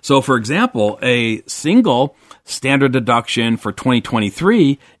up. So for example, a single standard deduction for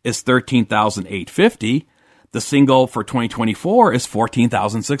 2023 is $13,850. The single for 2024 is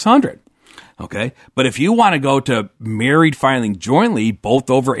 $14,600. Okay. But if you want to go to married filing jointly, both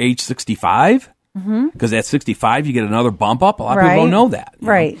over age 65, because at 65 you get another bump up. A lot of people don't know that.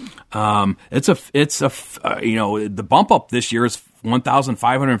 Right. The bump up this year is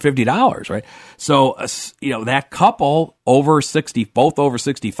 $1,550, right? So, that couple over 60, both over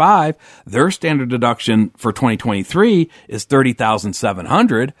 65, their standard deduction for 2023 is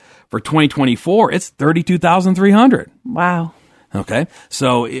 $30,700. For 2024, it's $32,300. Wow. Okay.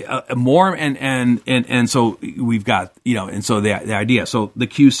 So, more, and so we've got, and so the idea, so the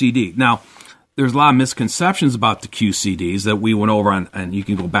QCD. Now, there's a lot of misconceptions about the QCDs that we went over on, and you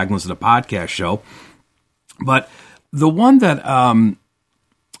can go back and listen to the podcast show. But the one that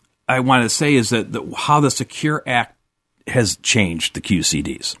I wanted to say is that how the Secure Act has changed the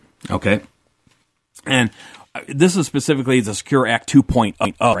QCDs. Okay. And this is specifically the Secure Act 2.0,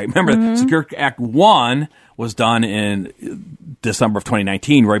 right? Remember, the Secure Act 1 was done in December of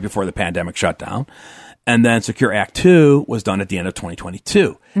 2019, right before the pandemic shutdown. And then Secure Act 2 was done at the end of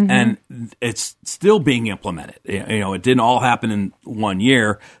 2022. And it's still being implemented. It didn't all happen in 1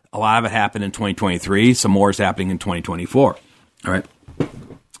 year. A lot of it happened in 2023. Some more is happening in 2024. All right.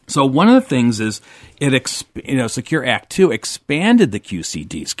 So one of the things is Secure Act 2 expanded the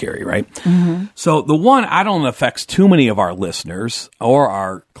QCDs, Gary, right? So the one I don't know affects too many of our listeners or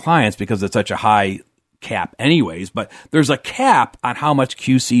our clients because it's such a high cap anyways, but there's a cap on how much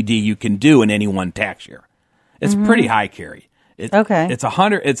QCD you can do in any one tax year. It's pretty high, Carrie. It's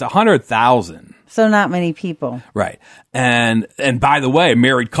 100,000. So not many people. Right. And by the way,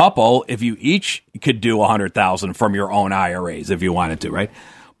 married couple, if you each could do 100,000 from your own IRAs if you wanted to, right?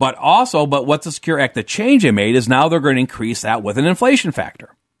 But what's the Secure Act, the change they made is now they're going to increase that with an inflation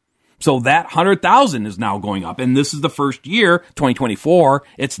factor. So that 100,000 is now going up. And this is the first year, 2024,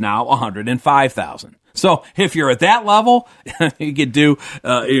 it's now 105,000. So if you're at that level, you can do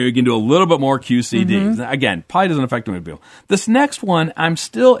a little bit more QCD. Again, probably doesn't affect my bill. This next one, I'm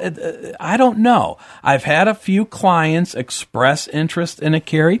still, I don't know. I've had a few clients express interest in it,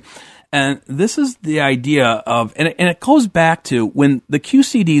 Carrie. And this is the idea of, and it goes back to when the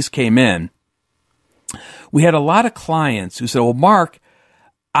QCDs came in, we had a lot of clients who said, well, Mark,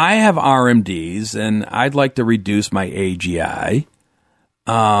 I have RMDs and I'd like to reduce my AGI.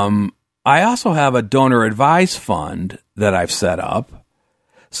 I also have a donor advised fund that I've set up.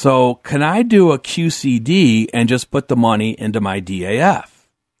 So can I do a QCD and just put the money into my DAF?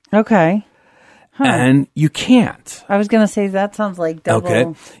 Okay. Huh. And you can't. I was going to say that sounds like double.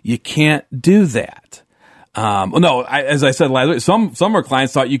 Okay. You can't do that. As I said last week, some of our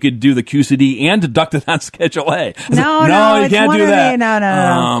clients thought you could do the QCD and deduct it on Schedule A. No, you can't do that.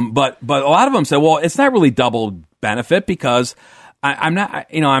 No. But a lot of them said, well, it's not really double benefit because I'm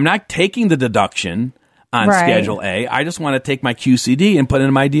not taking the deduction on Schedule A. I just want to take my QCD and put it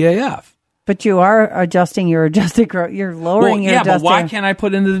in my DAF. But you are adjusting your adjusted growth. You're lowering your adjusted. But why can't I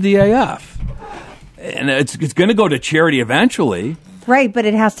put it into the DAF? And it's going to go to charity eventually. Right, but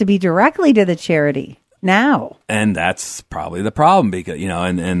it has to be directly to the charity now. And that's probably the problem because,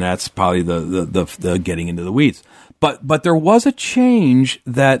 and that's probably the getting into the weeds. But there was a change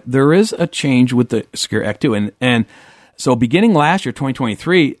there is a change with the Secure Act 2. And so beginning last year,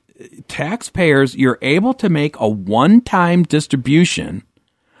 2023, taxpayers, you're able to make a one-time distribution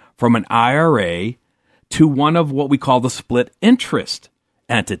from an IRA to one of what we call the split interest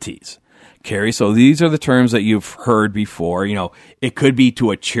entities. Carrie, so these are the terms that you've heard before. It could be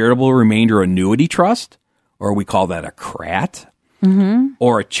to a charitable remainder annuity trust, or we call that a CRAT,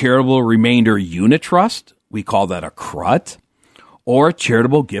 or a charitable remainder unit trust, we call that a CRUT, or a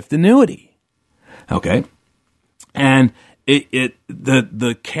charitable gift annuity. Okay. And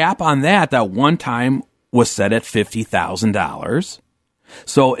the cap on that one time was set at $50,000.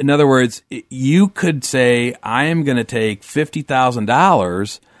 So in other words, you could say, I am going to take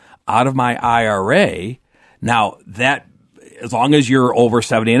 $50,000 out of my IRA. Now that, as long as you're over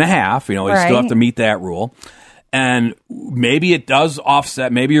 70 and a half, you still have to meet that rule. And maybe it does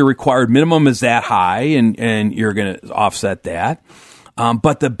offset, maybe your required minimum is that high and you're going to offset that.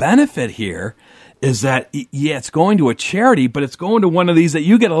 But the benefit here is that, it's going to a charity, but it's going to one of these that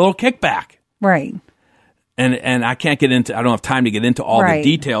you get a little kickback. Right. And I can't get into, I don't have time to get into all the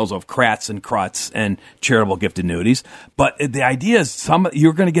details of CRATs and CRUTs and charitable gift annuities. But the idea is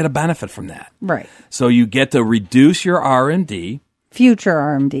you're going to get a benefit from that. Right. So you get to reduce your RMD. Future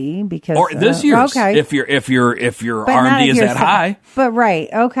RMD because. Or this year's. Okay. If your RMD is that high. But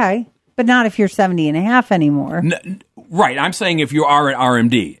okay. But not if you're 70 and a half anymore. Right. I'm saying if you are an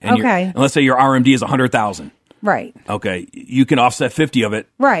RMD. And let's say your RMD is 100,000. Right. Okay. You can offset 50 of it.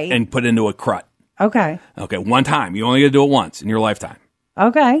 Right. And put into a CRUT. Okay. One time. You only got to do it once in your lifetime.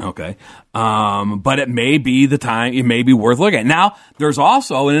 Okay. But it may be the time, it may be worth looking at. Now, there's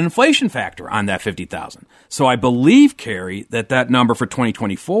also an inflation factor on that 50,000. So I believe, Carrie, that number for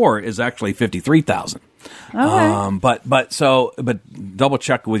 2024 is actually 53,000. Okay. But double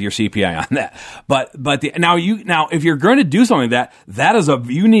check with your CPI on that. Now if you're going to do something like that,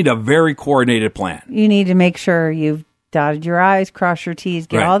 you need a very coordinated plan. You need to make sure you've dotted your I's, cross your T's,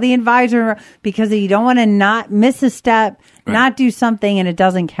 get all the advisor, because you don't want to not miss a step, not do something, and it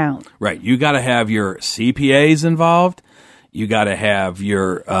doesn't count. Right. You got to have your CPAs involved. You got to have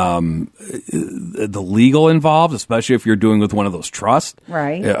your the legal involved, especially if you're doing with one of those trusts,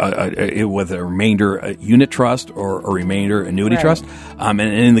 right? With a remainder unit trust or a remainder annuity trust, and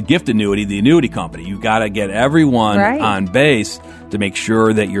in the gift annuity, the annuity company, you got to get everyone on base to make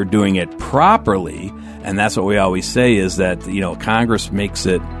sure that you're doing it properly. And that's what we always say is that Congress makes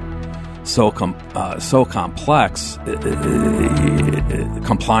it so complex.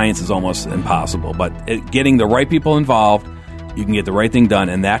 Compliance is almost impossible. But getting the right people involved, you can get the right thing done,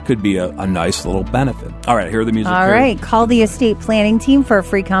 and that could be a nice little benefit. All right, here are the music. All right, call the estate planning team for a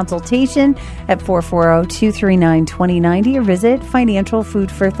free consultation at 440-239-2090 or visit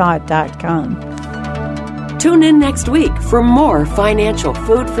financialfoodforthought.com. Tune in next week for more Financial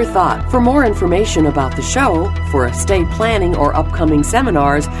Food for Thought. For more information about the show, for estate planning or upcoming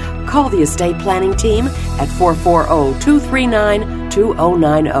seminars, call the estate planning team at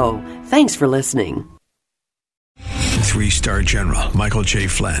 440-239-2090. Thanks for listening. 3-star General Michael J.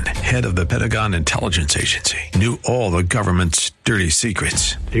 Flynn, head of the Pentagon Intelligence Agency, knew all the government's dirty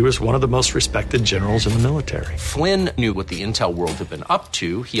secrets. He was one of the most respected generals in the military. Flynn knew what the intel world had been up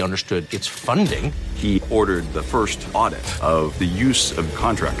to. He understood its funding. He ordered the first audit of the use of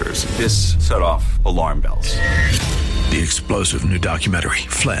contractors. This set off alarm bells. The explosive new documentary,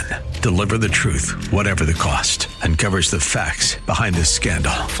 Flynn, Deliver the Truth, Whatever the Cost, uncovers the facts behind this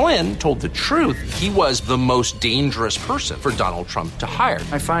scandal. Flynn told the truth. He was the most dangerous person for Donald Trump to hire.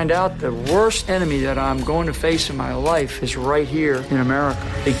 I find out the worst enemy that I'm going to face in my life is right here in America.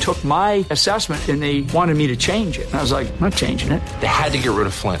 They took my assessment and they wanted me to change it. And I was like, I'm not changing it. They had to get rid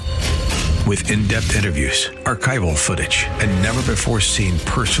of Flynn. With in-depth interviews, archival footage, and never-before-seen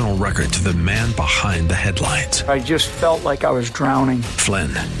personal records of the man behind the headlines. I just felt like I was drowning. Flynn,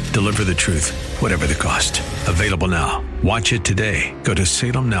 Deliver the Truth, Whatever the Cost. Available now. Watch it today. Go to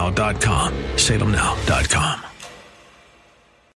salemnow.com. salemnow.com.